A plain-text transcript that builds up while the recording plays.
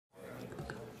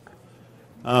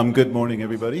Good morning,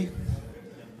 everybody.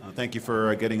 Thank you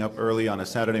for getting up early on a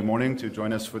Saturday morning to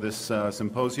join us for this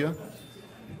symposia.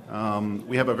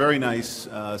 We have a very nice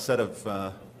set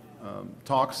of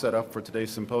talks set up for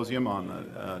today's symposium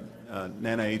on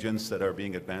nanoagents that are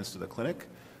being advanced to the clinic.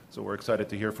 So we're excited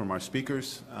to hear from our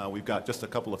speakers. We've got just a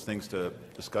couple of things to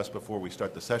discuss before we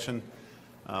start the session.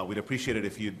 We'd appreciate it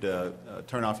if you'd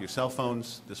turn off your cell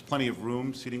phones. There's plenty of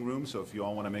room, seating room, so if you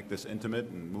all want to make this intimate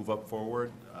and move up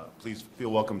forward, please feel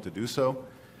welcome to do so.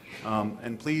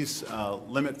 And please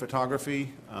limit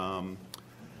photography.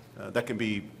 That can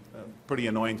be pretty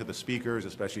annoying to the speakers,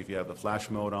 especially if you have the flash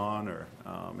mode on, or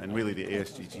and really the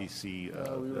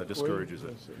ASGGC discourages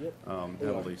it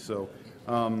heavily. So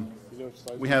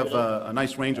we have a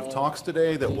nice range of talks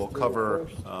today that will cover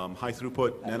high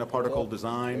throughput nanoparticle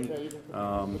design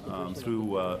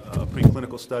through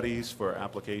preclinical studies for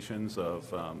applications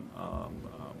of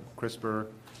CRISPR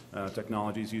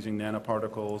technologies using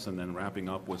nanoparticles, and then wrapping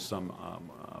up with some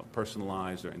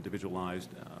personalized or individualized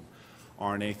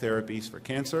RNA therapies for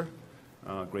cancer.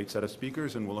 Great set of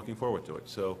speakers, and we're looking forward to it.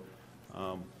 So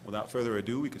without further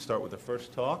ado, we can start with the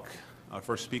first talk. Our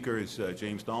first speaker is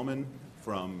James Dahlman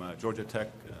from Georgia Tech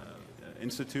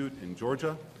Institute in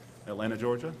Georgia, Atlanta,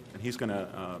 Georgia. And he's going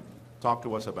to talk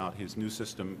to us about his new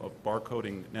system of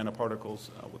barcoding nanoparticles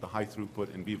with a high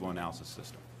throughput in vivo analysis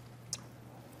system.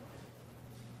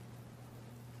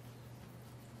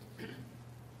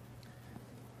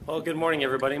 Well, good morning,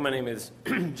 everybody. My name is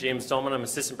James Dahlman. I'm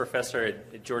assistant professor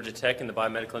at Georgia Tech in the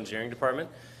biomedical engineering department.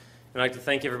 And I'd like to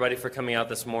thank everybody for coming out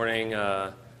this morning.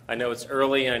 I know it's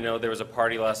early, and I know there was a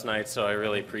party last night, so I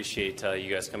really appreciate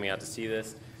you guys coming out to see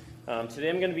this. Today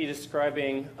I'm going to be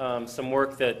describing some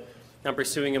work that I'm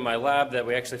pursuing in my lab that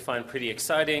we actually find pretty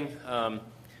exciting.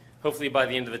 Hopefully by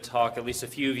the end of the talk, at least a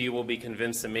few of you will be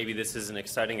convinced that maybe this is an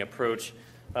exciting approach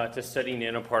to studying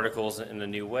nanoparticles in a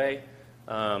new way.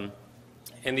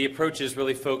 And the approach is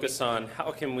really focused on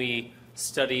how can we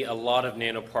study a lot of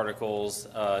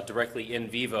nanoparticles directly in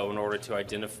vivo in order to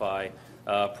identify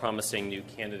promising new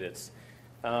candidates.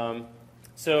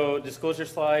 So disclosure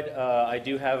slide, I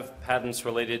do have patents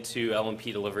related to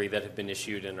LNP delivery that have been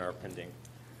issued and are pending.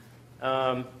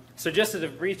 So just as a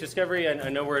brief discovery, I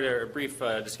know we're at a brief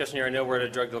discussion here. I know we're at a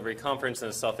drug delivery conference and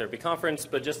a cell therapy conference,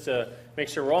 but just to make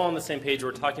sure we're all on the same page,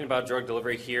 we're talking about drug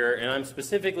delivery here, and I'm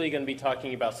specifically going to be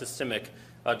talking about systemic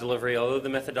delivery, although the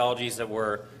methodologies that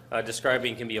we're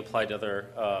describing can be applied to other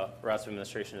routes of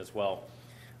administration as well.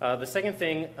 The second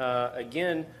thing,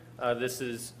 again, this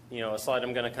is a slide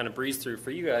I'm going to kind of breeze through for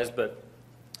you guys, but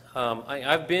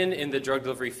I've been in the drug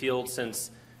delivery field since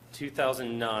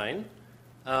 2009.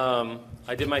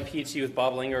 I did my PhD with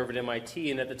Bob Langer over at MIT,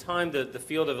 and at the time the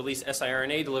field of at least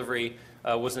siRNA delivery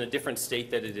was in a different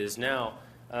state than it is now.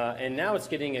 And now it's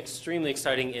getting extremely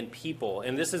exciting in people.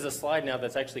 And this is a slide now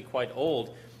that's actually quite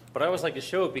old, but I always like to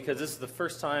show it because this is the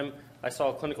first time I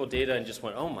saw clinical data and just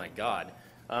went, oh my God.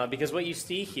 Because what you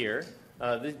see here,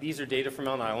 these are data from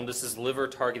Mount Island. This is liver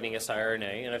targeting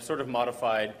siRNA, and I've sort of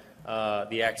modified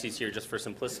the axes here just for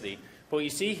simplicity. But what you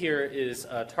see here is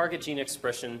target gene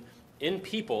expression in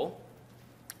people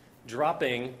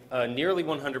dropping nearly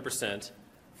 100%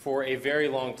 for a very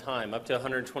long time, up to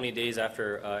 120 days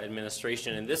after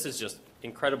administration. And this is just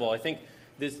incredible. I think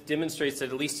this demonstrates that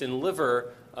at least in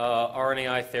liver,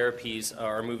 RNAi therapies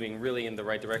are moving really in the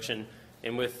right direction.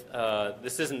 And with,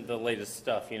 this isn't the latest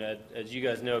stuff. As you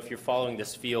guys know, if you're following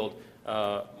this field,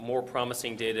 more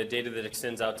promising data that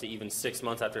extends out to even 6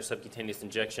 months after subcutaneous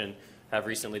injection have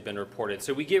recently been reported.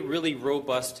 So we get really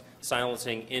robust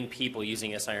silencing in people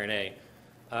using siRNA.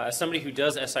 As somebody who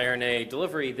does siRNA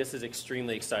delivery, this is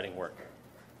extremely exciting work.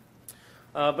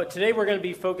 But today we're going to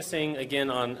be focusing again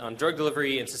on drug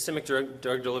delivery and systemic drug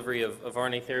delivery of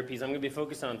RNA therapies. I'm going to be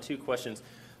focused on two questions.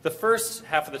 The first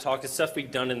half of the talk is stuff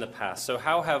we've done in the past. So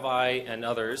how have I and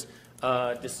others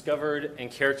discovered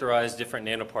and characterized different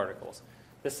nanoparticles?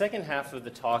 The second half of the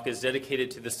talk is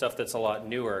dedicated to the stuff that's a lot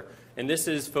newer. And this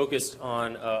is focused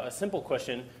on a simple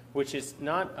question, which is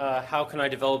not how can I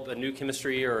develop a new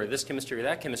chemistry or this chemistry or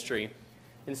that chemistry.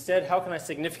 Instead, how can I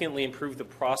significantly improve the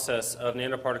process of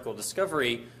nanoparticle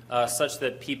discovery such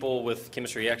that people with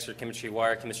chemistry X or chemistry Y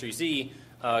or chemistry Z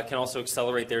can also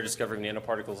accelerate their discovery of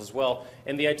nanoparticles as well.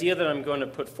 And the idea that I'm going to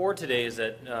put forward today is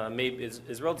that maybe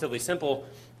is relatively simple.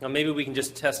 Maybe we can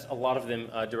just test a lot of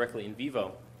them directly in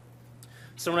vivo.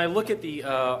 So when I look at the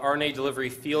RNA delivery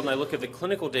field and I look at the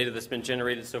clinical data that's been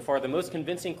generated so far, the most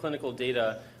convincing clinical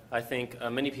data, I think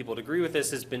many people would agree with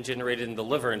this, has been generated in the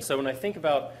liver. And so when I think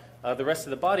about the rest of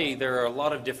the body, there are a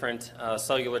lot of different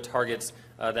cellular targets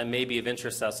that may be of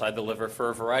interest outside the liver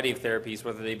for a variety of therapies,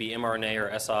 whether they be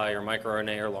mRNA or si or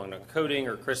microRNA or long non-coding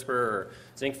or CRISPR or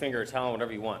zinc finger or talon,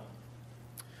 whatever you want.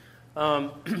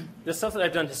 The stuff that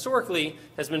I've done historically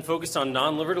has been focused on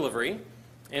non-liver delivery,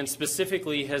 and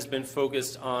specifically has been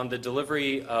focused on the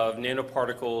delivery of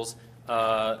nanoparticles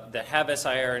that have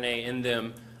siRNA in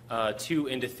them to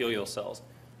endothelial cells.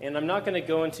 And I'm not going to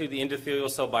go into the endothelial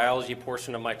cell biology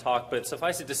portion of my talk, but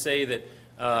suffice it to say that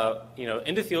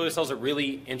endothelial cells are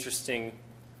really interesting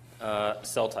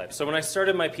cell types. So when I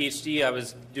started my PhD, I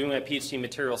was doing my PhD in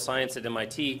material science at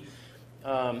MIT,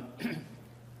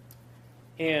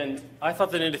 and I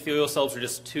thought that endothelial cells were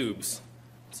just tubes.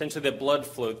 Essentially, that blood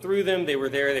flowed through them. They were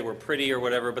there. They were pretty or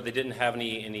whatever, but they didn't have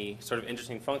any sort of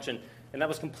interesting function. And that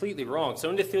was completely wrong.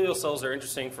 So endothelial cells are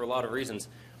interesting for a lot of reasons.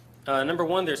 Number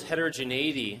one, there's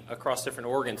heterogeneity across different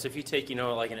organs. If you take,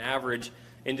 like an average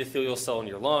endothelial cell in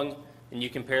your lung, and you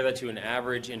compare that to an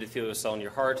average endothelial cell in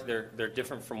your heart, they're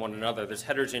different from one another. There's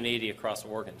heterogeneity across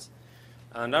organs.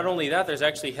 Not only that, there's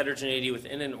actually heterogeneity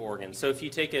within an organ. So if you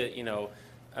take an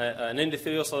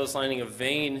endothelial cell that's lining a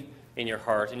vein in your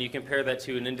heart, and you compare that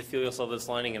to an endothelial cell that's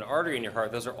lining an artery in your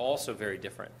heart, those are also very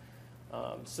different.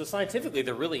 So scientifically,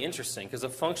 they're really interesting because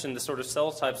the sort of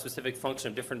cell type specific function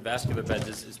of different vascular beds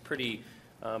is pretty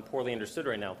poorly understood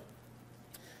right now.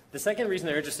 The second reason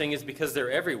they're interesting is because they're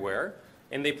everywhere,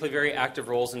 and they play very active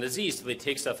roles in disease. So they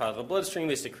take stuff out of the bloodstream,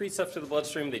 they secrete stuff to the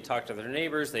bloodstream, they talk to their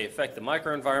neighbors, they affect the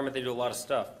microenvironment, they do a lot of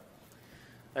stuff.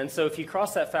 And so if you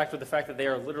cross that fact with the fact that they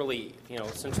are literally,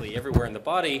 essentially everywhere in the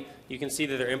body, you can see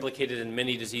that they're implicated in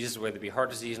many diseases, whether it be heart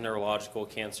disease, neurological,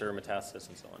 cancer, metastasis,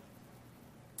 and so on.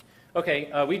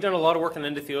 Okay, we've done a lot of work on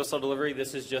endothelial cell delivery.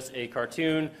 This is just a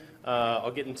cartoon.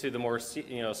 I'll get into the more,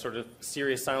 sort of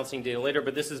serious silencing data later,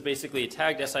 but this is basically a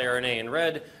tagged siRNA in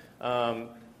red,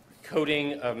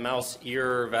 coating a mouse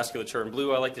ear vasculature in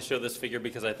blue. I like to show this figure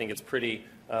because I think it's pretty,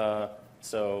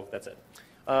 so that's it.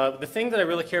 The thing that I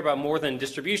really care about more than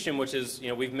distribution, which is,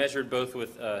 we've measured both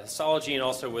with histology and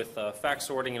also with fact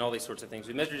sorting and all these sorts of things.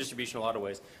 We measure distribution in a lot of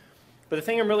ways. But the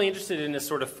thing I'm really interested in is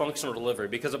sort of functional delivery,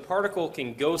 because a particle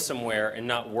can go somewhere and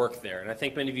not work there. And I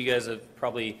think many of you guys have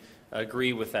probably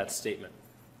agree with that statement.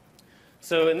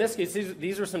 So in this case,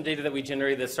 these were some data that we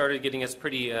generated that started getting us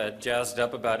pretty jazzed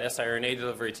up about siRNA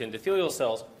delivery to endothelial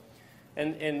cells.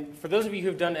 And for those of you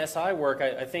who've done SI work,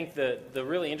 I think the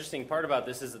really interesting part about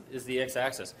this is the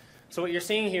x-axis. So what you're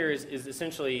seeing here is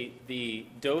essentially the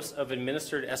dose of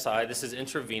administered SI. This is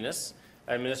intravenous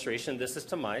administration. This is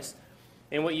to mice.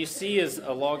 And what you see is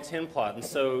a log 10 plot. And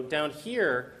so down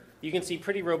here, you can see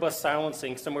pretty robust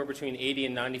silencing, somewhere between 80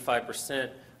 and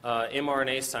 95%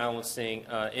 mRNA silencing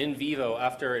in vivo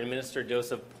after an administered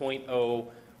dose of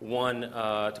 0.01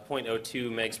 to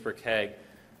 0.02 megs per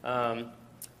kg.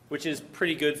 Which is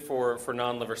pretty good for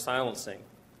non-liver silencing.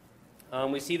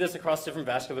 We see this across different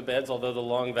vascular beds, although the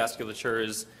lung vasculature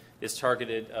is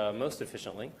targeted most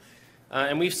efficiently.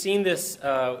 And we've seen this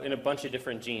in a bunch of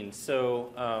different genes.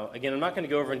 So again, I'm not going to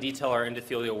go over in detail our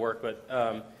endothelial work,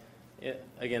 but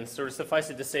again, sort of suffice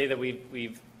it to say that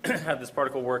we've had this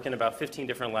particle work in about 15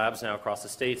 different labs now across the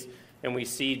states, and we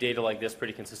see data like this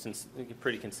pretty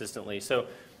consistently. So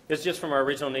this is just from our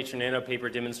original Nature Nano paper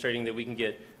demonstrating that we can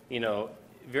get,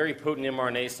 very potent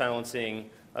mRNA silencing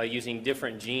using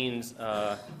different genes,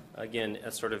 again,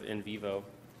 as sort of in vivo.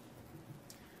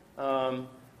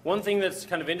 One thing that's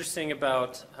kind of interesting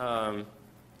about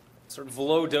sort of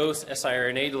low-dose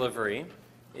siRNA delivery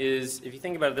is, if you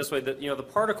think about it this way, that the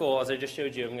particle, as I just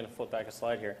showed you, I'm going to flip back a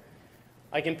slide here.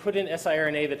 I can put in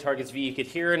siRNA that targets VE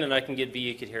cadherin, and I can get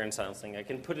VE cadherin silencing. I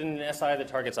can put in an SI that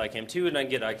targets ICAM2, and I can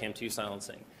get ICAM2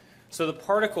 silencing. So the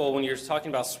particle, when you're talking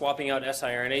about swapping out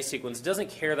siRNA sequence, doesn't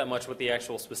care that much what the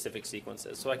actual specific sequence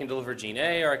is. So I can deliver gene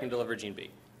A or I can deliver gene B.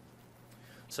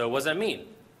 So what does that mean?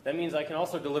 That means I can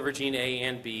also deliver gene A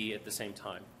and B at the same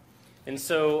time. And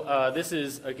so this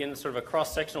is, again, sort of a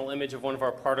cross-sectional image of one of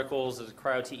our particles as a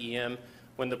cryo-TEM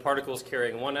when the particle is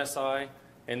carrying one SI.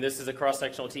 And this is a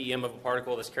cross-sectional TEM of a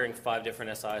particle that's carrying 5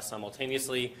 different SIs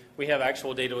simultaneously. We have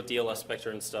actual data with DLS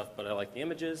spectra and stuff, but I like the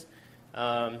images.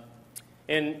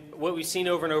 And what we've seen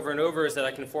over and over and over is that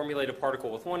I can formulate a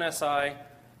particle with one SI,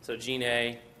 so gene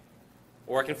A,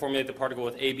 or I can formulate the particle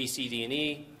with A, B, C, D, and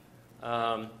E,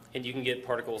 and you can get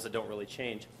particles that don't really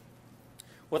change.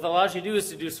 What that allows you to do is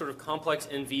to do sort of complex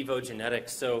in vivo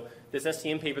genetics. So this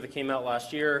STM paper that came out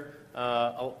last year,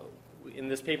 in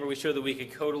this paper we showed that we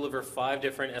could co-deliver 5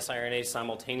 different siRNAs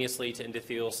simultaneously to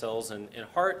endothelial cells and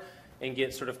heart and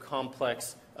get sort of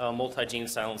complex multi-gene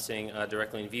silencing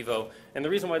directly in vivo. And the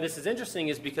reason why this is interesting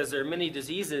is because there are many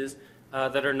diseases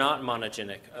that are not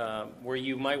monogenic, where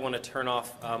you might want to turn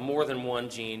off more than one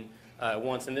gene at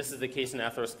once. And this is the case in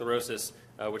atherosclerosis,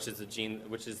 which is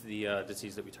the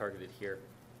disease that we targeted here.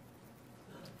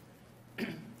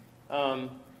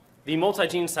 The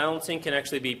multi-gene silencing can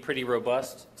actually be pretty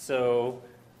robust. So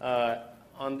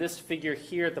on this figure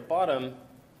here at the bottom,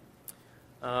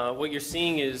 what you're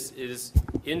seeing is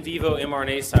in vivo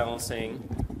mRNA silencing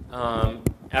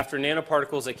after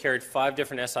nanoparticles that carried 5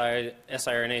 different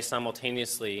siRNAs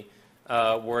simultaneously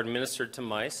were administered to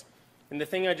mice. And the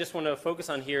thing I just want to focus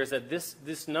on here is that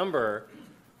this number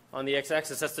on the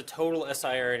x-axis, that's the total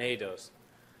siRNA dose.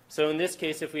 So in this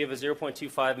case, if we have a 0.25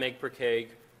 mg per kg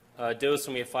dose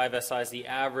and we have 5 SIs, the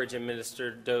average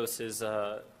administered dose is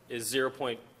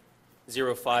 0.05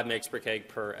 mg per kg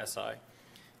per SI.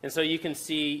 And so you can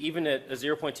see even at a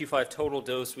 0.25 total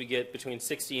dose, we get between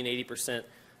 60 and 80%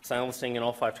 silencing in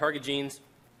all 5 target genes.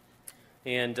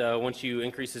 And once you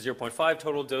increase the 0.5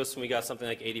 total dose, we got something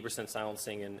like 80%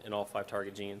 silencing in all 5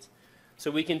 target genes. So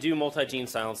we can do multi-gene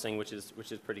silencing, which is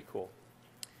pretty cool.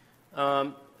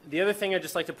 The other thing I'd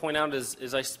just like to point out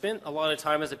is I spent a lot of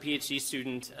time as a PhD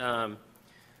student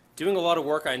doing a lot of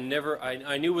work I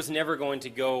knew was never going to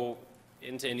go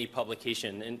into any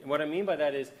publication. And what I mean by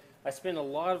that is I spent a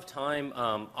lot of time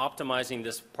optimizing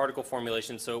this particle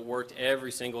formulation so it worked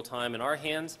every single time in our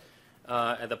hands.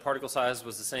 The particle size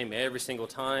was the same every single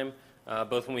time,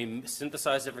 both when we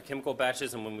synthesized different chemical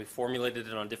batches and when we formulated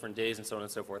it on different days and so on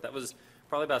and so forth. That was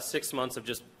probably about 6 months of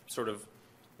just sort of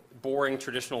boring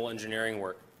traditional engineering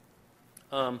work.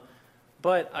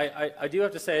 But I do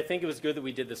have to say I think it was good that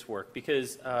we did this work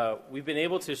because we've been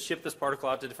able to ship this particle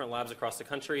out to different labs across the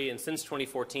country, and since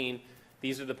 2014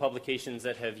 these are the publications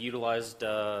that have utilized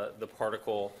the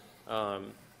particle,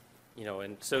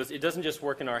 and so it doesn't just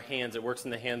work in our hands, it works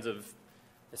in the hands of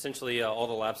essentially all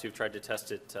the labs who've tried to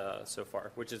test it so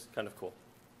far, which is kind of cool.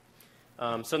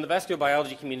 So in the vascular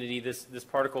biology community, this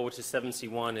particle, which is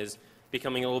 7C1, is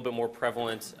becoming a little bit more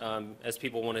prevalent as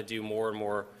people want to do more and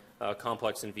more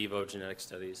complex in vivo genetic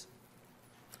studies.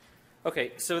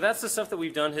 Okay, so that's the stuff that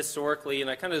we've done historically, and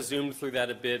I kind of zoomed through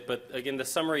that a bit, but again, the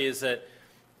summary is that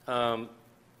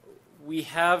we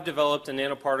have developed a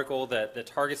nanoparticle that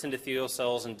targets endothelial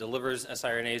cells and delivers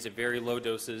siRNAs at very low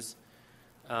doses.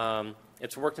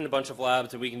 It's worked in a bunch of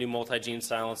labs, and we can do multi-gene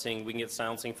silencing. We can get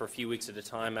silencing for a few weeks at a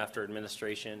time after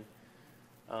administration.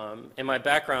 And my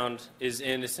background is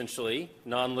in, essentially,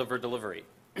 non-liver delivery.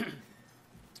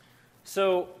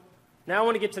 So now I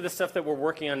want to get to the stuff that we're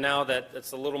working on now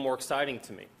that's a little more exciting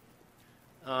to me.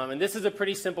 And this is a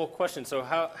pretty simple question. So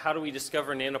how do we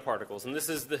discover nanoparticles? And this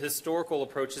is the historical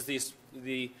approach, is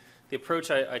the approach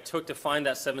I took to find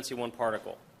that 7C1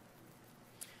 particle.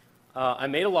 I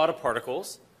made a lot of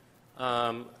particles.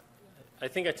 I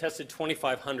think I tested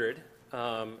 2,500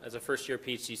 as a first-year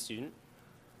PhD student.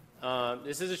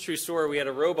 This is a true story. We had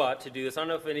a robot to do this. I don't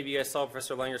know if any of you guys saw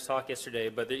Professor Langer's talk yesterday,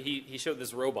 but he showed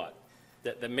this robot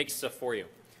that makes stuff for you.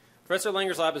 Professor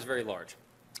Langer's lab is very large.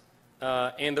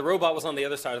 And the robot was on the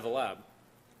other side of the lab.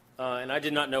 And I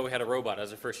did not know we had a robot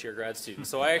as a first-year grad student.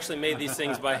 So I actually made these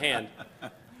things by hand.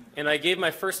 And I gave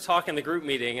my first talk in the group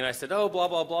meeting, and I said, oh, blah,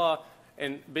 blah, blah.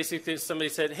 And basically somebody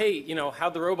said, hey,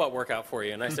 how'd the robot work out for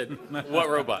you? And I said, what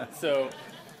robot? So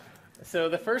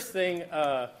the first thing,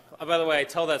 by the way, I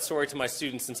tell that story to my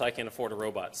students since I can't afford a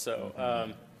robot. So,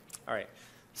 all right.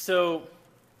 So,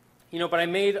 but I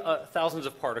made thousands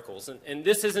of particles. And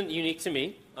this isn't unique to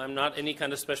me. I'm not any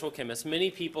kind of special chemist.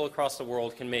 Many people across the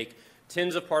world can make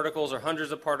tens of particles or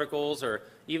hundreds of particles, or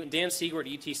even Dan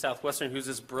Siegert at UT Southwestern, who's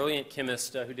this brilliant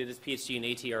chemist who did his PhD in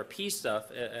ATRP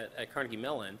stuff at Carnegie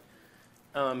Mellon,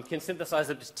 can synthesize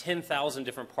up to 10,000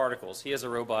 different particles. He has a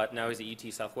robot. Now he's at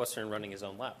UT Southwestern running his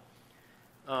own lab.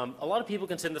 A lot of people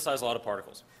can synthesize a lot of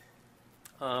particles.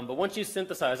 But once you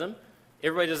synthesize them,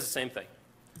 everybody does the same thing.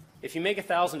 If you make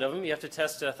 1,000 of them, you have to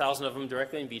test 1,000 of them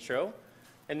directly in vitro.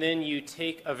 And then you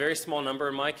take a very small number.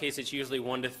 In my case, it's usually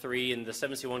 1 to 3. In the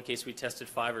 7C1 case, we tested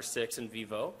 5 or 6 in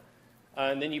vivo.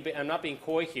 And then I'm not being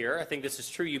coy here. I think this is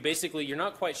true. You're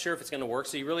not quite sure if it's going to work,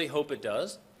 so you really hope it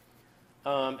does.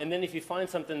 And then if you find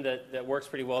something that works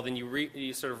pretty well, then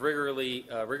you sort of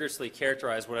rigorously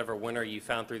characterize whatever winner you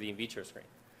found through the in vitro screen.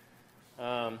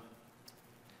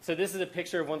 So this is a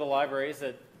picture of one of the libraries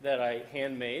that I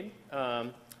handmade.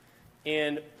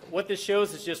 And what this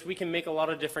shows is just we can make a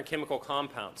lot of different chemical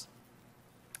compounds.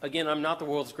 Again, I'm not the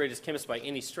world's greatest chemist by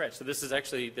any stretch. So this is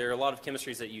actually, there are a lot of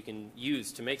chemistries that you can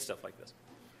use to make stuff like this.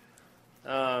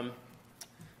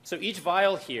 So each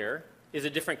vial here is a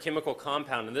different chemical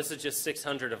compound, and this is just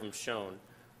 600 of them shown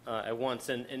at once.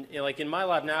 And like in my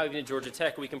lab now, even at Georgia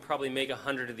Tech, we can probably make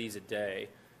 100 of these a day.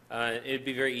 It'd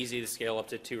be very easy to scale up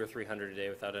to 200 or 300 a day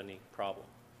without any problem.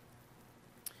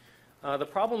 The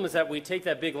problem is that we take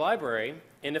that big library,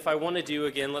 and if I want to do,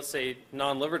 again, let's say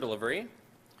non-liver delivery,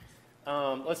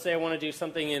 let's say I want to do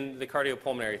something in the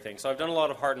cardiopulmonary thing. So I've done a lot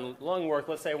of heart and lung work.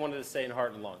 Let's say I wanted to stay in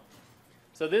heart and lung.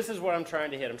 So this is what I'm trying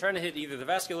to hit. I'm trying to hit either the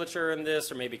vasculature in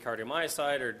this, or maybe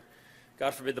cardiomyocyte, or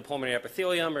God forbid the pulmonary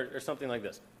epithelium, or something like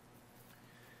this.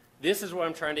 This is what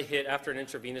I'm trying to hit after an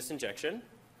intravenous injection.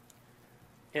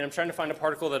 And I'm trying to find a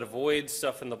particle that avoids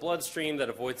stuff in the bloodstream, that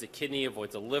avoids the kidney,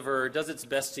 avoids the liver, does its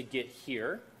best to get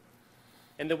here.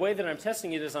 And the way that I'm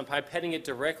testing it is I'm pipetting it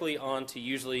directly onto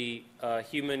usually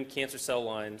human cancer cell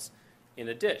lines in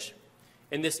a dish.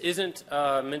 And this isn't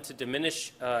meant to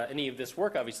diminish any of this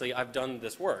work, obviously. I've done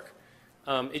this work.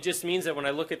 It just means that when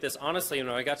I look at this honestly,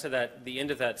 when I got to the end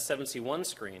of that 7C1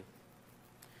 screen,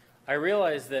 I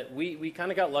realized that we kind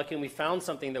of got lucky and we found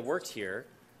something that worked here.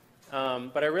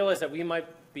 But I realized that we might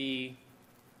be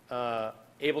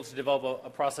able to develop a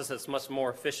process that's much more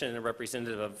efficient and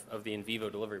representative of the in vivo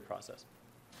delivery process.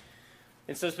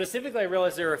 And so specifically, I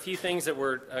realized there were a few things that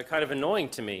were kind of annoying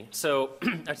to me. So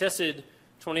I tested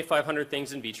 2,500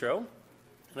 things in vitro,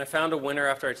 and I found a winner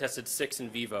after I tested 6 in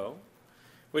vivo,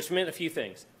 which meant a few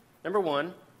things. Number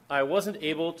one, I wasn't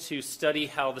able to study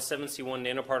how the 7C1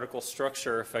 nanoparticle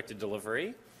structure affected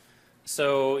delivery.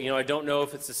 So, I don't know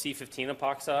if it's a C15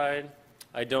 epoxide.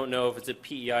 I don't know if it's a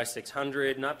PEI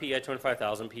 600, not PEI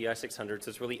 25,000, PEI 600, so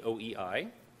it's really OEI.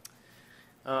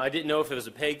 I didn't know if it was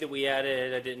a PEG that we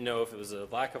added. I didn't know if it was a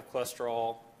lack of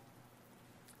cholesterol.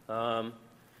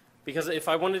 Because if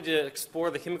I wanted to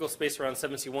explore the chemical space around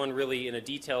 7C1 really in a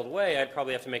detailed way, I'd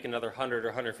probably have to make another 100 or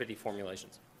 150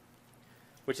 formulations,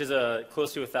 which is a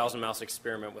close to 1,000 mouse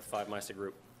experiment with 5 mice a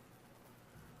group.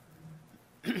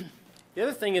 The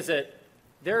other thing is that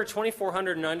there are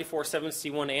 2,494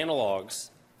 7C1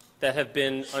 analogs that have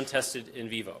been untested in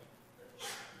vivo.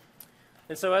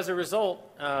 And so as a result,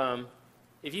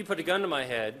 if you put a gun to my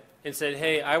head and said,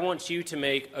 hey, I want you to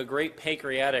make a great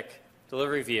pancreatic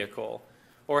delivery vehicle,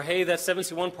 or hey, that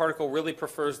 7C1 particle really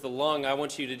prefers the lung, I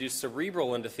want you to do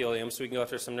cerebral endothelium so we can go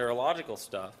after some neurological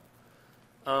stuff,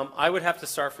 I would have to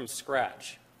start from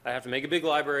scratch. I have to make a big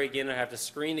library again, I have to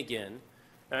screen again,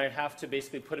 and I'd have to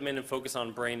basically put them in and focus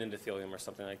on brain endothelium or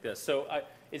something like this. So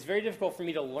it's very difficult for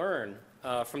me to learn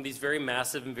from these very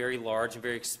massive and very large and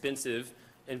very expensive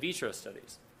in vitro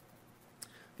studies.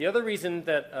 The other reason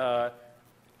that the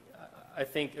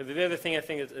other thing I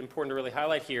think is important to really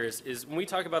highlight here is when we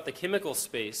talk about the chemical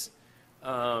space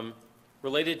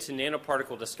related to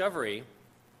nanoparticle discovery,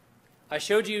 I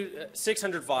showed you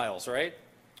 600 vials, right?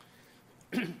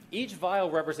 Each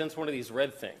vial represents one of these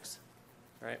red things,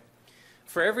 right?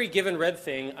 For every given red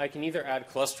thing, I can either add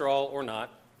cholesterol or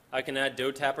not. I can add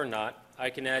DOTAP or not. I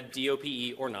can add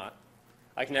DOPE or not.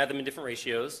 I can add them in different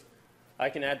ratios. I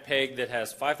can add PEG that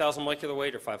has 5,000 molecular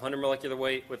weight or 500 molecular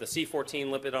weight with a C14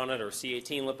 lipid on it or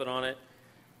C18 lipid on it.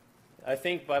 I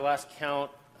think by last count,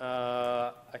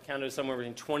 I counted somewhere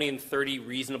between 20 and 30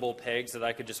 reasonable PEGs that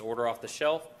I could just order off the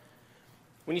shelf.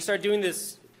 When you start doing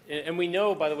this, and we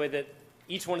know, by the way, that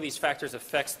each one of these factors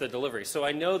affects the delivery. So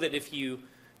I know that if you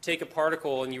take a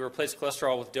particle and you replace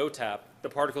cholesterol with DOTAP, the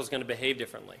particle is going to behave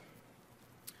differently.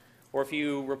 Or if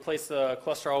you replace the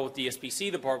cholesterol with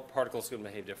DSPC, the particle is going to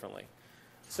behave differently.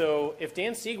 So if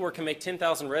Dan Siegwer can make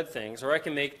 10,000 red things, or I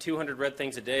can make 200 red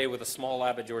things a day with a small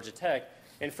lab at Georgia Tech,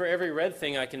 and for every red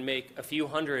thing I can make a few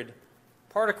hundred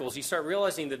particles, you start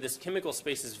realizing that this chemical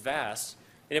space is vast,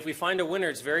 and if we find a winner,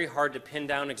 it's very hard to pin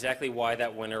down exactly why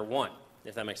that winner won,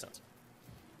 if that makes sense.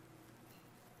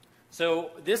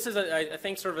 So this is, I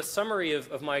think, sort of a summary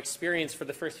of my experience for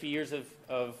the first few years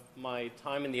of my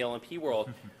time in the LNP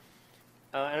world.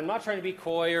 And I'm not trying to be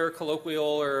coy or colloquial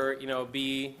or,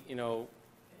 be,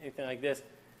 anything like this.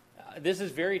 This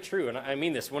is very true, and I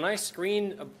mean this. When I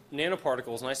screen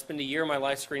nanoparticles, and I spend a year of my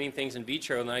life screening things in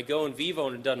vitro, and then I go in vivo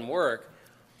and it doesn't work,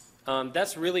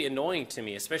 that's really annoying to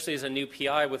me, especially as a new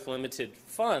PI with limited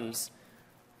funds.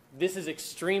 This is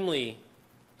extremely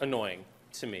annoying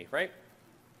to me, right?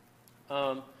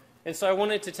 And so I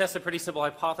wanted to test a pretty simple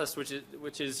hypothesis,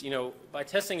 which is, by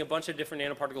testing a bunch of different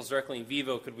nanoparticles directly in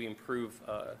vivo, could we improve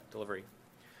delivery?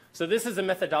 So this is a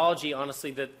methodology,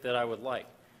 honestly, that I would like.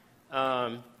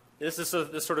 This is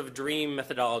this sort of dream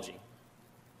methodology.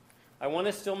 I want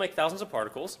to still make thousands of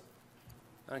particles,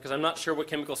 because I'm not sure what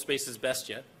chemical space is best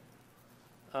yet.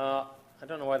 I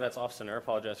don't know why that's off-center. I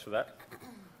apologize for that.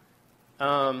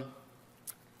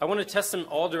 I want to test them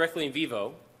all directly in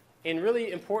vivo. And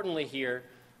really importantly here,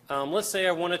 let's say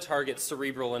I want to target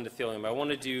cerebral endothelium. I want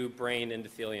to do brain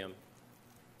endothelium.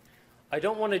 I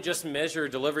don't want to just measure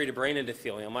delivery to brain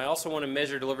endothelium. I also want to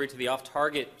measure delivery to the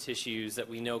off-target tissues that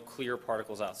we know clear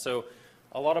particles out. So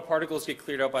a lot of particles get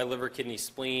cleared out by liver, kidney,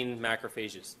 spleen,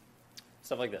 macrophages,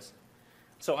 stuff like this.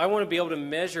 So I want to be able to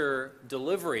measure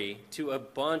delivery to a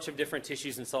bunch of different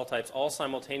tissues and cell types all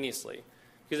simultaneously.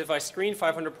 Because if I screen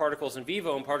 500 particles in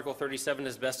vivo and particle 37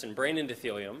 is best in brain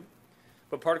endothelium,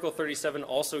 but particle 37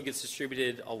 also gets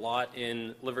distributed a lot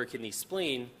in liver, kidney,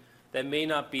 spleen, that may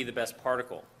not be the best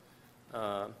particle.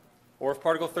 Or if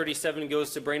particle 37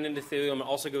 goes to brain endothelium and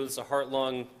also goes to heart,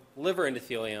 lung, liver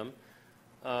endothelium,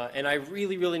 and I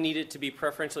really, really need it to be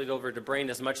preferentially delivered to brain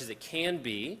as much as it can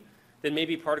be, then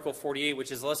maybe particle 48,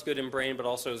 which is less good in brain but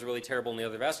also is really terrible in the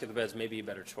other vascular beds, may be a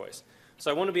better choice. So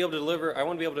I want to be able to deliver, I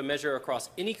want to be able to measure across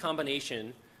any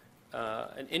combination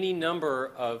and any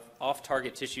number of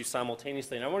off-target tissues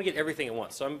simultaneously, and I want to get everything at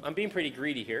once. So I'm being pretty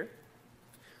greedy here.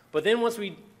 But then once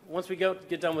we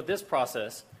get done with this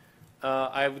process,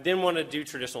 I then want to do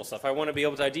traditional stuff. I want to be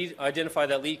able to identify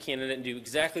that lead candidate and do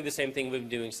exactly the same thing we've been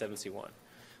doing 7C1.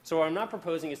 So what I'm not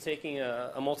proposing is taking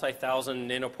a multi-thousand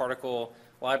nanoparticle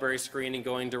library screen and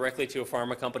going directly to a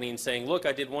pharma company and saying, look,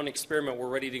 I did one experiment, we're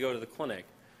ready to go to the clinic.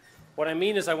 What I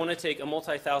mean is I want to take a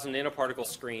multi-thousand nanoparticle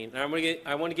screen and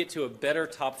I want to get to a better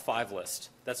top 5 list.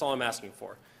 That's all I'm asking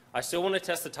for. I still want to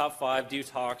test the top 5, do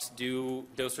tox, do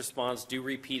dose response, do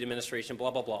repeat administration, blah,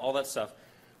 blah, blah, all that stuff.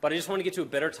 But I just want to get to a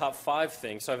better top 5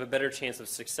 thing so I have a better chance of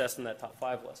success in that top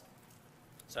 5 list.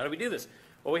 So how do we do this?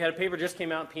 Well, we had a paper just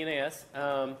came out in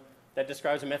PNAS that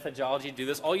describes a methodology to do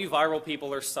this. All you viral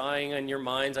people are sighing in your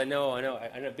minds. I know.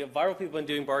 Viral people have been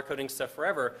doing barcoding stuff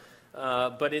forever,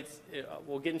 but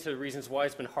we'll get into the reasons why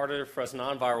it's been harder for us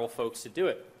non-viral folks to do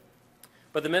it.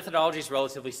 But the methodology is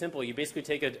relatively simple. You basically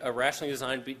take a rationally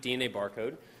designed DNA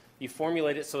barcode. You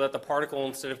formulate it so that the particle,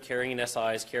 instead of carrying an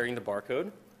SI, is carrying the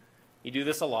barcode. You do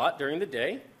this a lot during the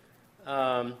day.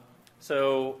 You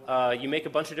make a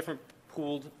bunch of different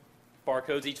pooled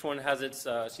barcodes. Each one has its,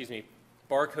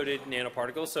 barcoded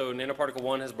nanoparticles. So nanoparticle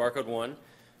 1 has barcode 1.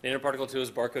 Nanoparticle 2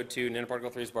 is barcode 2. Nanoparticle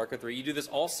 3 is barcode 3. You do this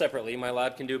all separately. My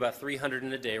lab can do about 300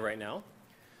 in a day right now.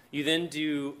 You then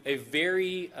do a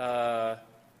very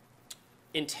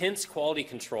intense quality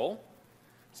control.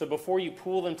 So before you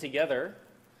pool them together,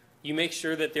 you make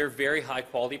sure that they're very high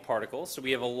quality particles. So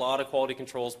we have a lot of quality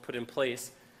controls put in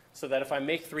place so that if I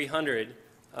make 300,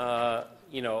 I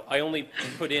only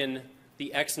put in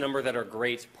the X number that are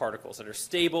great particles, that are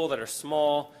stable, that are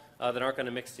small, that aren't going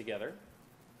to mix together.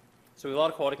 So we have a lot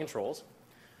of quality controls.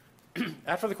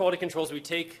 After the quality controls, we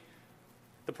take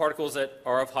the particles that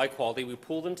are of high quality, we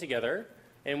pool them together,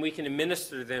 and we can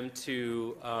administer them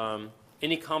to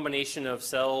any combination of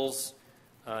cells,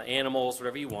 animals,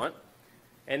 whatever you want.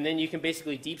 And then you can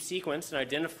basically deep sequence and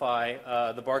identify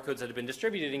the barcodes that have been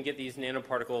distributed and get these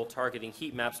nanoparticle targeting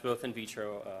heat maps both in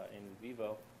vitro and in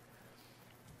vivo.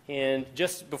 And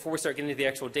just before we start getting into the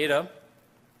actual data,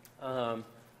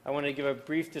 I want to give a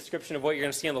brief description of what you're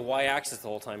going to see on the y-axis the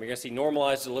whole time. You're going to see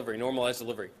normalized delivery, normalized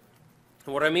delivery.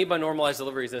 And what I mean by normalized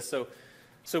delivery is this.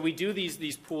 So we do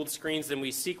these pooled screens and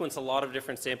we sequence a lot of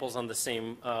different samples on the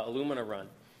same Illumina run.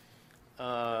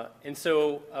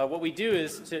 What we do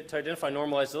is to identify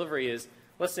normalized delivery is,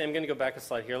 let's say, I'm going to go back a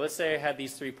slide here. Let's say I had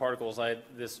these 3 particles. I had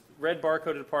this red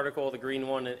barcoded particle, the green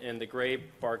one, and the gray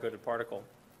barcoded particle.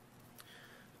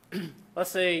 Let's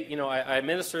say, I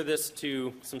administer this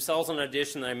to some cells on a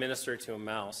dish and then I administer it to a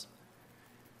mouse.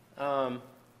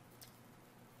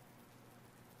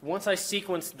 Once I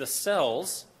sequence the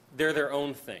cells, they're their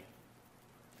own thing.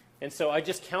 And so I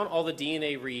just count all the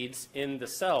DNA reads in the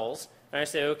cells, and I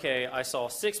say, okay, I saw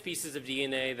 6 pieces of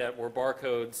DNA that were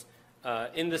barcodes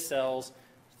in the cells.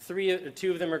 2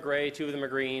 of them are gray, 2 of them are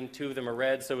green, 2 of them are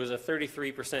red, so it was a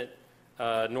 33%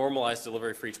 normalized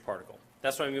delivery for each particle.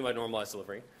 That's what I mean by normalized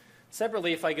delivery.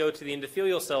 Separately, if I go to the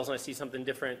endothelial cells and I see something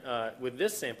different with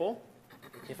this sample,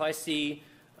 if I see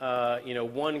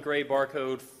 1 gray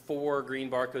barcode, 4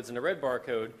 green barcodes, and a red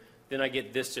barcode, then I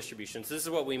get this distribution. So this is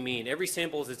what we mean. Every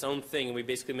sample is its own thing, and we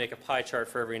basically make a pie chart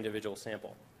for every individual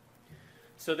sample.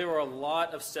 So there were a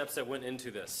lot of steps that went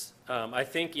into this. I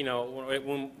think,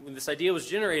 when this idea was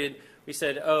generated, we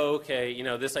said, oh, okay,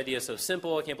 this idea is so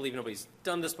simple. I can't believe nobody's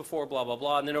done this before, blah, blah,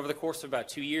 blah. And then over the course of about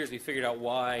 2 years, we figured out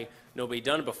why nobody had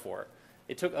done it before.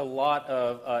 It took a lot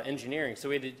of engineering. So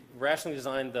we had to rationally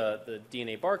design the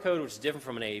DNA barcode, which is different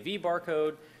from an AAV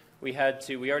barcode. We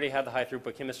already had the high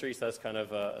throughput chemistry, so that's kind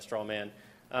of a straw man.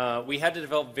 We had to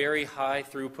develop very high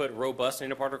throughput, robust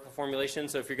nanoparticle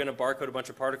formulations. So if you're going to barcode a bunch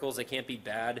of particles, they can't be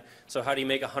bad. So how do you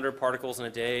make 100 particles in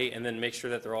a day and then make sure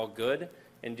that they're all good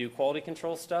and do quality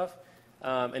control stuff?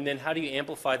 And then how do you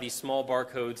amplify these small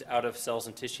barcodes out of cells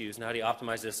and tissues? And how do you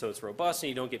optimize this so it's robust and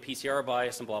you don't get PCR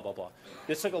bias and blah, blah, blah?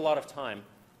 This took a lot of time.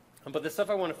 But the stuff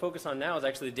I want to focus on now is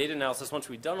actually the data analysis once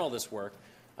we've done all this work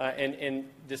and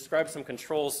describe some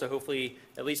controls, so hopefully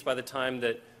at least by the time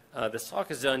that this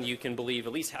talk is done, you can believe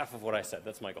at least half of what I said.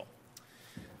 That's my goal.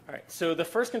 All right, so the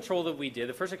first control that we did,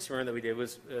 the first experiment that we did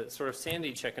was sort of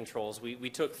sanity check controls. We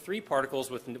took 3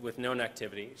 particles with known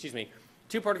activity, excuse me,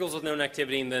 2 particles with known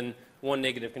activity and then 1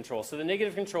 negative control. So the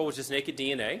negative control was just naked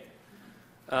DNA,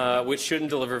 which shouldn't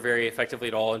deliver very effectively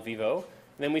at all in vivo. And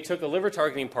then we took a liver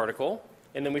targeting particle,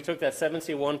 and then we took that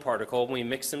 7C1 particle and we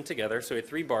mixed them together, so we had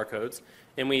 3 barcodes,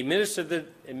 and we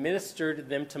administered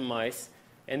them to mice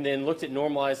and then looked at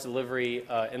normalized delivery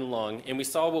in lung, and we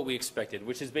saw what we expected,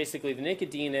 which is basically the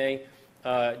naked DNA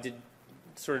did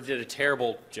a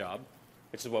terrible job,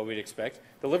 which is what we'd expect.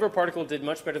 The liver particle did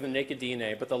much better than naked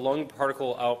DNA, but the lung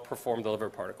particle outperformed the liver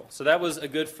particle. So that was a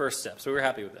good first step, so we were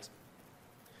happy with this.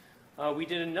 We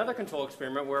did another control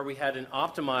experiment where we had an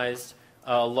optimized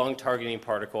lung targeting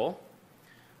particle.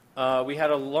 We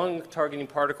had a lung targeting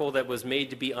particle that was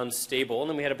made to be unstable, and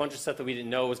then we had a bunch of stuff that we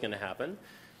didn't know was going to happen.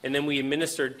 And then we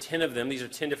administered 10 of them. These are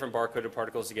 10 different barcoded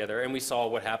particles together, and we saw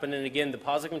what happened. And again, the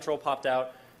positive control popped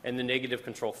out, and the negative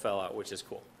control fell out, which is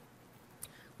cool.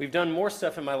 We've done more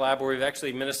stuff in my lab where we've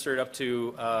actually administered up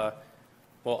to, a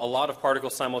lot of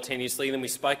particles simultaneously, and then we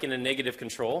spike in a negative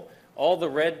control. All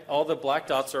the black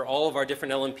dots are all of our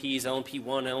different LNPs, LNP1,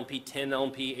 LNP10,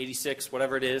 LNP86,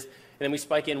 whatever it is. And then we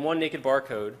spike in 1 naked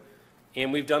barcode.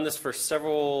 And we've done this for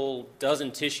several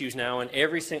dozen tissues now, and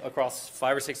across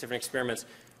 5 or 6 different experiments.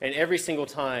 And every single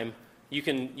time, you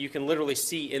can literally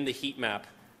see in the heat map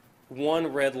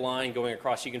 1 red line going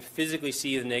across. You can physically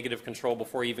see the negative control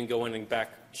before you even go in and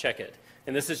back check it.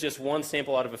 And this is just 1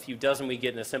 sample out of a few dozen we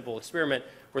get in a simple experiment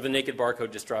where the naked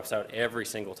barcode just drops out every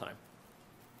single time.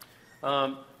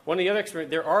 One of the other experiments,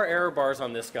 there are error bars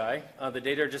on this guy. The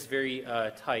data are just very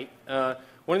tight.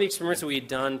 One of the experiments that we had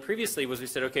done previously was we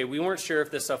said, okay, we weren't sure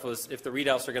if this stuff if the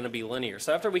readouts are going to be linear.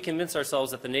 So after we convinced ourselves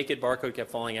that the naked barcode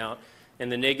kept falling out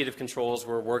and the negative controls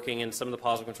were working and some of the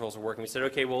positive controls were working, we said,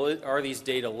 okay, well, are these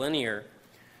data linear?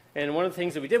 And one of the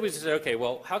things that we did was we said, okay,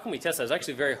 well, how can we test that? It's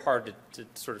actually very hard to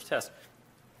sort of test.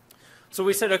 So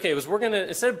we said, okay, we're going to,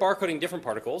 instead of barcoding different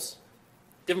particles,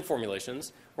 different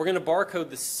formulations, we're going to barcode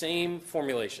the same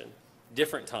formulation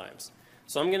different times.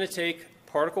 So I'm going to take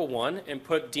particle 1 and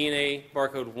put DNA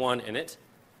barcode 1 in it.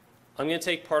 I'm going to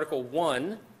take particle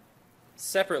 1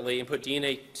 separately and put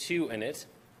DNA 2 in it.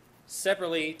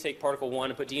 Separately take particle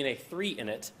 1 and put DNA 3 in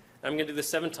it. And I'm going to do this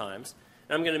 7 times.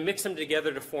 And I'm going to mix them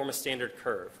together to form a standard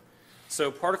curve.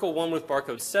 So particle 1 with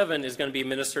barcode 7 is going to be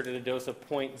administered at a dose of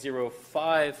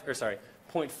 0.5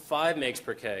 megs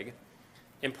per kg.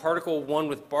 And particle 1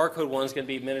 with barcode 1 is going to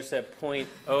be administered at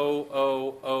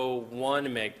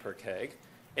 0.0001 meg per kg.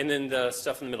 And then the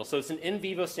stuff in the middle. So it's an in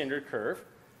vivo standard curve.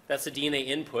 That's the DNA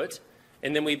input.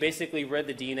 And then we basically read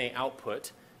the DNA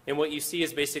output. And what you see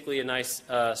is basically a nice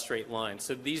straight line.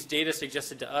 So these data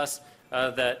suggested to us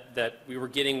that we were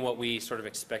getting what we sort of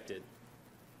expected.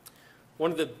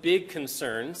 One of the big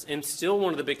concerns, and still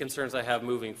one of the big concerns I have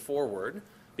moving forward,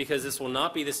 because this will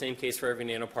not be the same case for every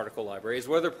nanoparticle library, is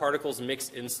whether particles mix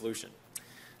in solution.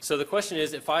 So the question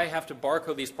is, if I have to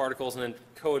barcode these particles and then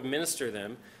co-administer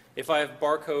them, if I have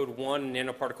barcode 1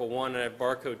 nanoparticle 1 and I have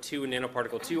barcode 2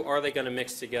 nanoparticle 2, are they going to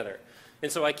mix together?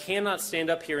 And so I cannot stand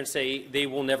up here and say they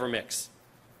will never mix,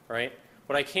 right?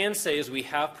 What I can say is we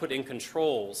have put in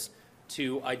controls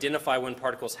to identify when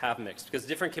particles have mixed, because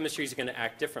different chemistries are going to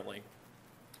act differently.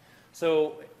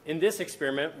 So in this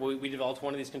experiment, we developed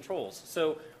one of these controls.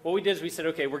 So what we did is we said,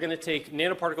 okay, we're going to take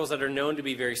nanoparticles that are known to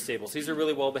be very stable. So these are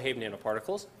really well-behaved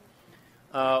nanoparticles.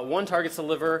 1 targets the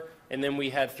liver, and then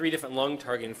we had 3 different lung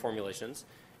targeting formulations.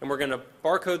 And we're going to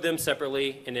barcode them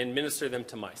separately and administer them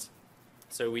to mice.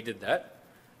 So we did that.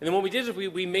 And then what we did is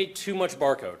we made too much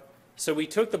barcode. So we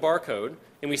took the barcode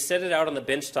and we set it out on the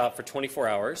benchtop for 24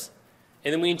 hours.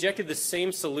 And then we injected the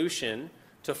same solution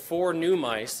to 4 new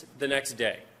mice the next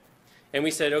day. And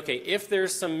we said, okay, if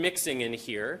there's some mixing in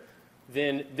here,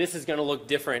 then this is going to look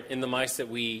different in the mice that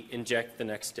we inject the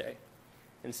next day.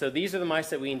 And so these are the mice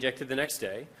that we injected the next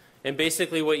day. And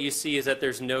basically what you see is that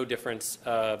there's no difference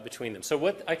between them. So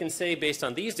what I can say based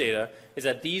on these data is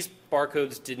that these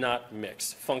barcodes did not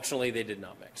mix. Functionally, they did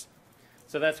not mix.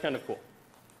 So that's kind of cool.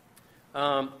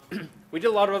 We did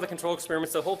a lot of other control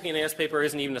experiments. The whole PNAS paper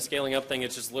isn't even a scaling up thing.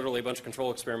 It's just literally a bunch of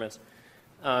control experiments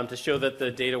to show that the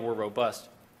data were robust,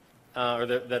 or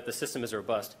that the system is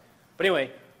robust. But anyway,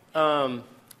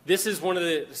 this is one of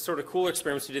the sort of cool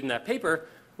experiments we did in that paper,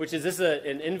 which is this is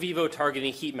an in vivo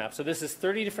targeting heat map. So this is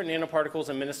 30 different nanoparticles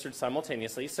administered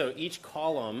simultaneously. So each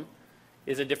column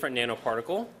is a different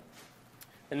nanoparticle.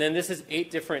 And then this is 8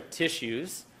 different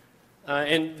tissues.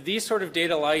 And these sort of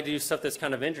data allow you to do stuff that's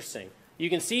kind of interesting. You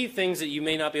can see things that you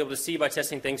may not be able to see by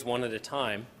testing things one at a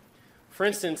time. For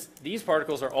instance, these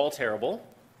particles are all terrible.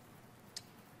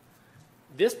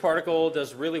 This particle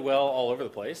does really well all over the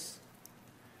place.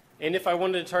 And if I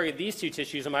wanted to target these two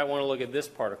tissues, I might want to look at this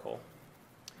particle.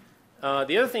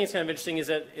 The other thing that's kind of interesting is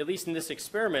that, at least in this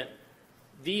experiment,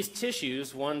 these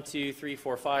tissues, 1, 2, 3,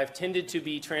 4, 5, tended to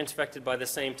be transfected by the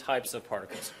same types of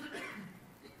particles.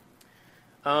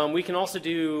 We can also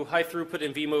do high throughput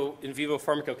in vivo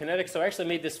pharmacokinetics. So I actually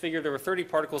made this figure. There were 30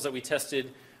 particles that we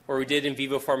tested where we did in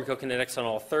vivo pharmacokinetics on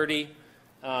all 30.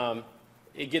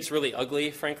 It gets really ugly,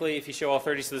 frankly, if you show all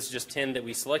 30. So this is just 10 that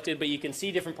we selected. But you can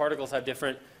see different particles have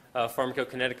different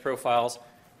pharmacokinetic profiles.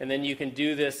 And then you can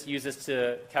do this, use this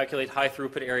to calculate high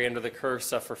throughput area under the curve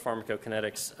stuff for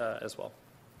pharmacokinetics as well.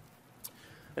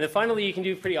 And then finally, you can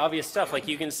do pretty obvious stuff. Like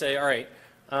you can say, all right,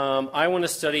 I want to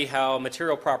study how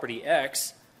material property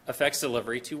X affects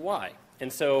delivery to Y.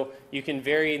 And so you can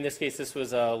vary. In this case, this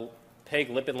was a PEG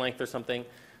lipid length or something.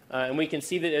 And we can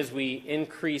see that as we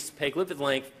increase PEG lipid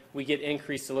length, we get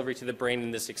increased delivery to the brain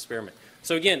in this experiment.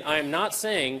 So again, I am not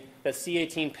saying that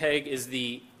C18 PEG is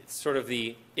the sort of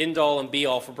the end-all and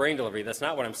be-all for brain delivery. That's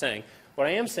not what I'm saying. What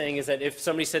I am saying is that if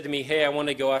somebody said to me, hey, I want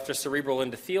to go after cerebral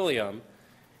endothelium,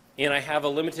 and I have a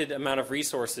limited amount of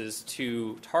resources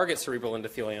to target cerebral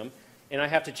endothelium, and I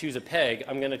have to choose a PEG,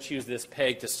 I'm going to choose this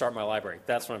PEG to start my library.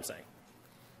 That's what I'm saying.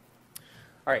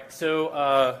 All right,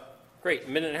 so great, a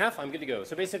minute and a half, I'm good to go.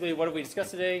 So basically, what have we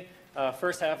discussed today?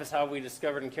 First half is how we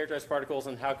discovered and characterized particles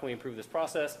and how can we improve this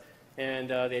process. And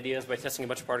the idea is by testing a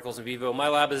bunch of particles in vivo. My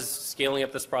lab is scaling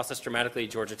up this process dramatically at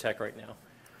Georgia Tech right now.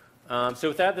 So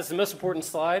with that, this is the most important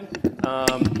slide.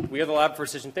 We are the Lab for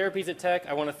Precision Therapies at Tech.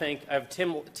 I want to thank, I have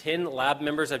 10 lab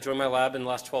members. I've joined my lab in the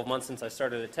last 12 months since I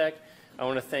started at Tech. I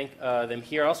want to thank them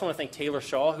here. I also want to thank Taylor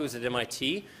Shaw, who's at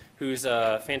MIT, who's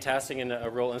fantastic and a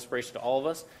real inspiration to all of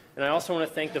us. And I also want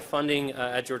to thank the funding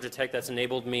at Georgia Tech that's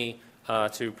enabled me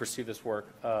to pursue this work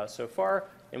so far.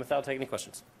 And without taking any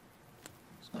questions.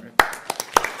 Sorry.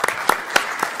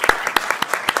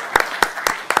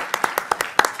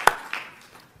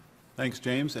 Thanks,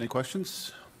 James. Any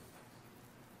questions?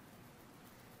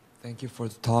 Thank you for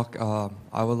the talk.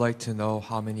 I would like to know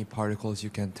how many particles you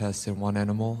can test in one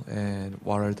animal and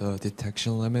what are the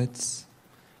detection limits?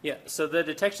 Yeah, so the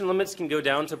detection limits can go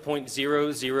down to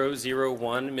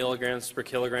 0.0001 milligrams per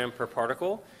kilogram per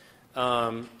particle.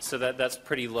 So that's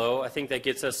pretty low. I think that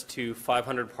gets us to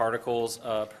 500 particles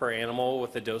per animal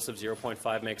with a dose of 0.5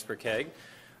 mg per kg.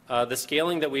 The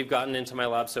scaling that we've gotten into my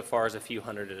lab so far is a few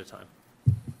hundred at a time.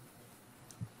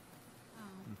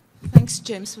 Thanks,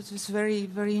 James. It was very,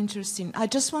 very interesting. I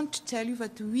just want to tell you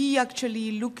that we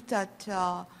actually looked at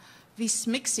this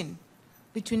mixing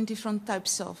between different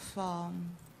types of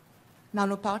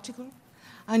nanoparticle.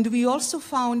 And we also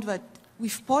found that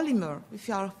with polymer, if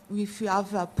you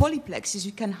have polyplexes,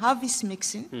 you can have this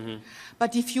mixing. Mm-hmm.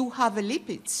 But if you have a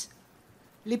lipids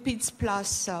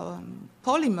plus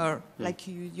polymer, like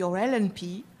your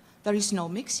LNP, there is no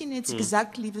mixing. It's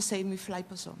exactly the same with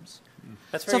liposomes.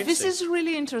 That's very interesting. This is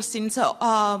really interesting. So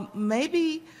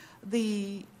maybe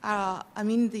the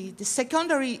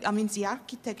secondary, the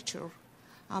architecture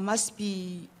must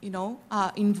be,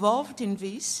 involved in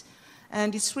this.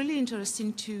 And it's really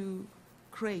interesting to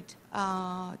create,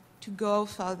 to go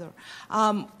further.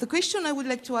 The question I would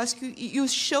like to ask you, you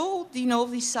showed, this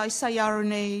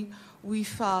siRNA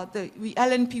with the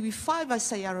LNP with 5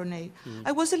 siRNA. Mm-hmm.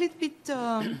 I was a little bit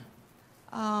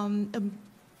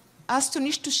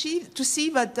astonished to see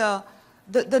that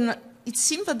it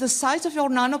seems that the size of your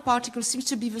nanoparticle seems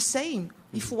to be the same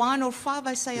if 1 or 5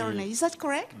 siRNA. Is that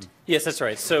correct? Yes, that's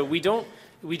right. So we don't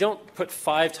put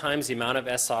 5 times the amount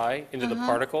of Si into the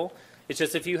particle. It's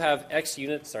just if you have X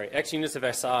units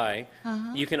of Si,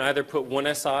 you can either put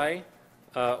 1 Si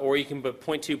or you can put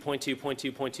 0.2, 0.2,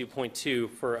 0.2, 0.2, 0.2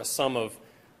 for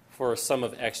a sum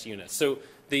of X units. So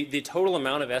the total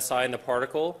amount of Si in the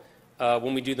particle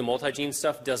when we do the multi-gene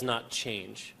stuff does not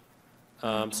change.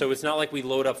 So it's not like we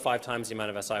load up 5 times the amount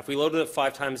of Si. If we loaded up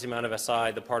 5 times the amount of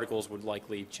Si, the particles would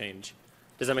likely change.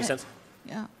 Does that make sense?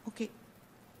 Yeah, okay.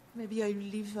 Maybe I will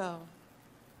leave. Thank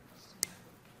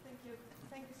you.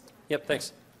 Thank you so much. Yep,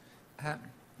 thanks.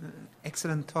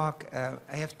 Excellent talk.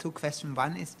 I have 2 questions.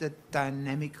 One is the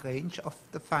dynamic range of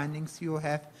the findings you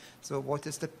have. So what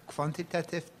is the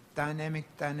quantitative dynamic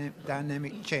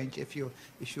change? If you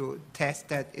test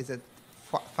that, is it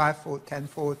 5-fold,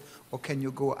 10-fold, or can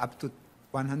you go up to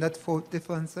 100-fold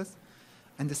differences?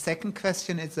 And the second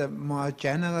question is more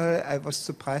general. I was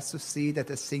surprised to see that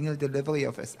a single delivery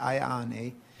of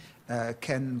siRNA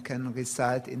can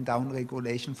result in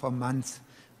downregulation for months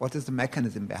What is the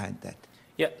mechanism behind that?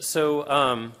 Yeah. So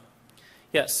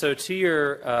So to your,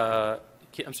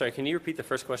 I'm sorry. Can you repeat the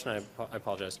first question? I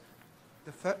apologize.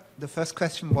 The first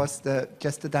question was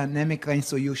just the dynamic range.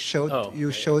 So you showed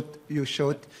you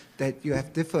showed that you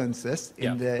have differences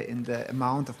in the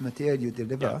amount of material you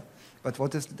deliver. But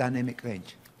what is the dynamic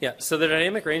range? Yeah. So the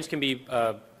dynamic range can be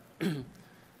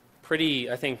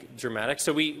pretty, I think, dramatic.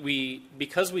 So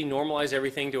because we normalize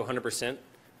everything to 100%,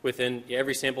 within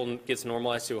every sample gets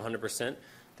normalized to 100%,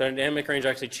 the dynamic range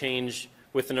actually change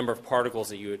with the number of particles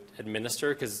that you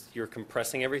administer because you're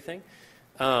compressing everything.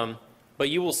 But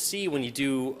you will see when you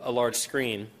do a large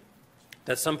screen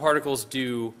that some particles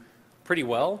do pretty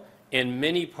well, and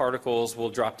many particles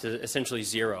will drop to essentially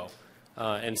zero.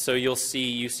 And so you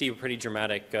see a pretty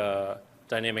dramatic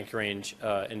dynamic range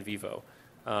in vivo.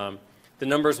 The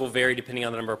numbers will vary depending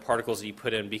on the number of particles that you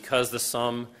put in because the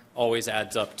sum always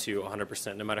adds up to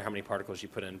 100%, no matter how many particles you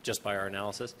put in, just by our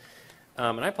analysis.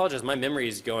 And I apologize, my memory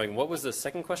is going. What was the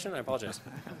second question? I apologize.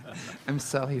 I'm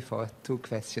sorry for two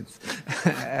questions.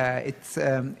 It's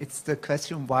the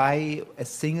question why a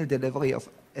single delivery of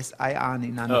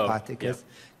siRNA nanoparticles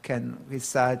can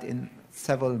result in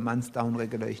several months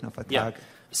downregulation of a target.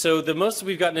 So the most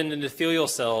we've gotten in endothelial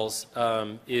cells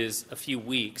is a few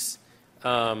weeks.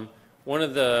 One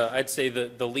of I'd say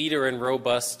the leader in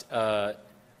robust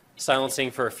silencing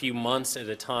for a few months at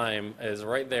a time is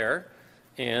right there.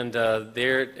 And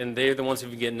they're the ones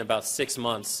who've been getting about 6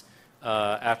 months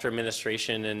after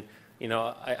administration. And, you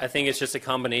know, I think it's just a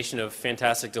combination of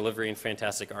fantastic delivery and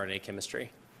fantastic RNA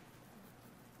chemistry.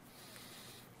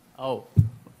 Oh,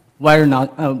 very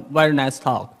nice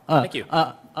talk. Thank you.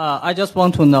 I just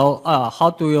want to know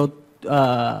how do you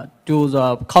do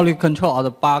the quality control of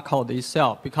the barcode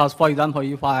itself? Because, for example,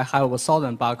 if I have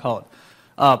 1,000 barcode,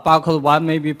 barcode 1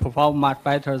 maybe perform much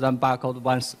better than barcode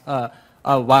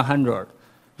 100.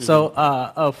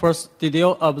 So first, did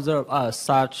you observe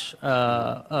such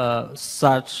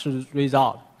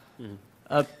result?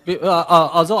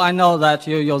 Although I know that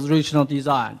you use regional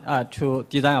design to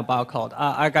design a barcode,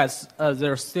 I guess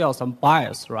there's still some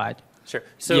bias, right? Sure.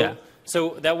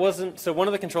 So that wasn't. So one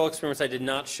of the control experiments I did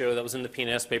not show that was in the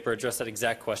PNAS paper addressed that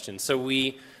exact question. So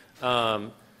we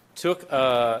took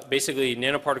basically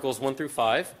nanoparticles 1 through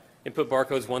 5 and put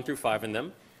barcodes 1 through 5 in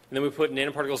them. And then we put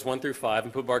nanoparticles 1 through 5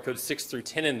 and put barcodes 6 through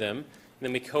 10 in them. And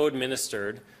then we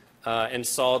co-administered and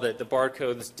saw that the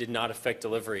barcodes did not affect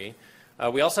delivery.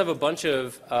 We also have a bunch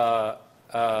of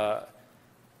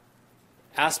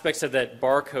aspects of that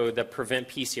barcode that prevent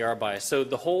PCR bias. So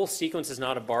the whole sequence is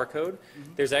not a barcode.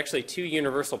 There's actually 2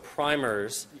 universal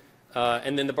primers.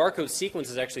 And then the barcode sequence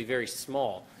is actually very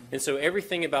small. And so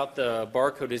everything about the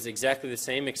barcode is exactly the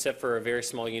same except for a very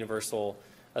small universal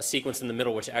sequence in the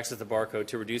middle which acts as the barcode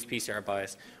to reduce PCR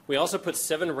bias. We also put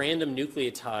 7 random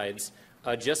nucleotides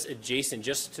just adjacent,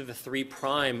 just to the 3'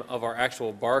 of our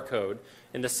actual barcode.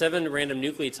 And the 7 random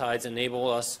nucleotides enable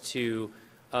us to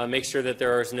make sure that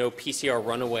there is no PCR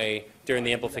runaway during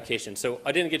the amplification. So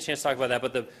I didn't get a chance to talk about that,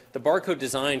 but the barcode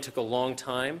design took a long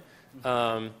time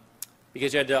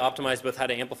because you had to optimize both how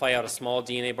to amplify out a small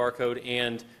DNA barcode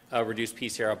and reduce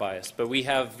PCR bias. But we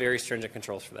have very stringent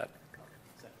controls for that.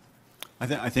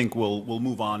 I think we'll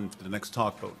move on to the next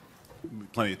talk, but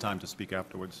plenty of time to speak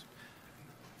afterwards.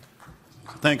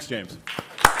 Thanks, James.